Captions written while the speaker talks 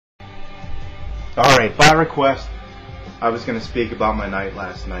Alright, by request, I was going to speak about my night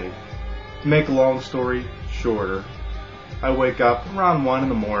last night. To make a long story shorter, I wake up around 1 in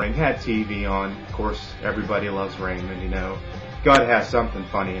the morning, had TV on. Of course, everybody loves Raymond, you know. Gotta have something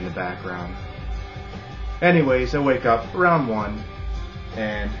funny in the background. Anyways, I wake up around 1,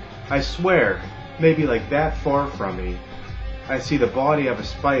 and I swear, maybe like that far from me, I see the body of a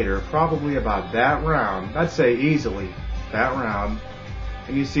spider, probably about that round, I'd say easily that round,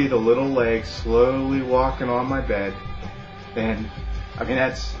 and you see the little legs slowly walking on my bed. And I mean,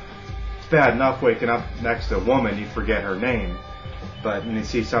 it's bad enough waking up next to a woman you forget her name, but when you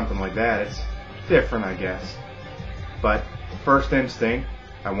see something like that, it's different, I guess. But first instinct,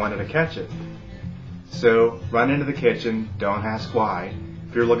 I wanted to catch it. So run into the kitchen, don't ask why.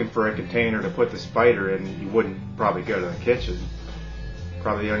 If you're looking for a container to put the spider in, you wouldn't probably go to the kitchen.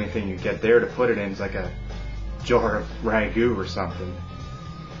 Probably the only thing you get there to put it in is like a jar of ragu or something.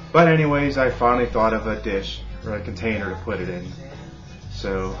 But anyways, I finally thought of a dish or a container to put it in.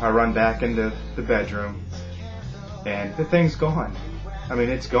 So I run back into the bedroom, and the thing's gone. I mean,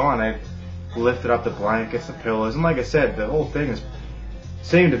 it's gone. I lifted up the blankets, the pillows, and like I said, the whole thing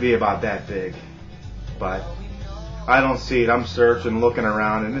seemed to be about that big. But I don't see it. I'm searching, looking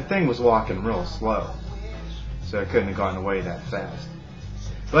around, and the thing was walking real slow. So it couldn't have gotten away that fast.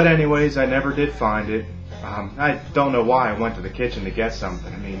 But anyways, I never did find it. I don't know why I went to the kitchen to get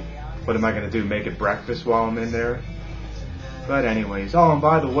something. I mean, what am I going to do, make it breakfast while I'm in there? But anyways, oh, and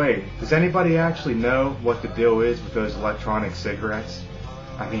by the way, does anybody actually know what the deal is with those electronic cigarettes?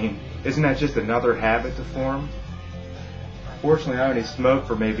 I mean, isn't that just another habit to form? Fortunately, I only smoked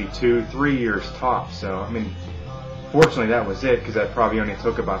for maybe 2-3 years tops, so, I mean, fortunately that was it, because that probably only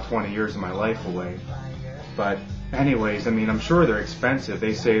took about 20 years of my life away. But anyways, I mean, I'm sure they're expensive.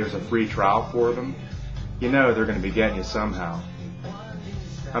 They say there's a free trial for them. You know they're going to be getting you somehow.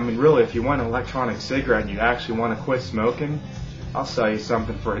 I mean, really, if you want an electronic cigarette and you actually want to quit smoking, I'll sell you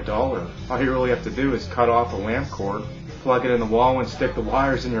something for $1. All you really have to do is cut off a lamp cord, plug it in the wall, and stick the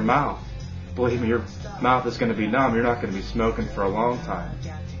wires in your mouth. Believe me, your mouth is going to be numb. You're not going to be smoking for a long time.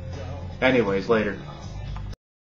 Anyways, later.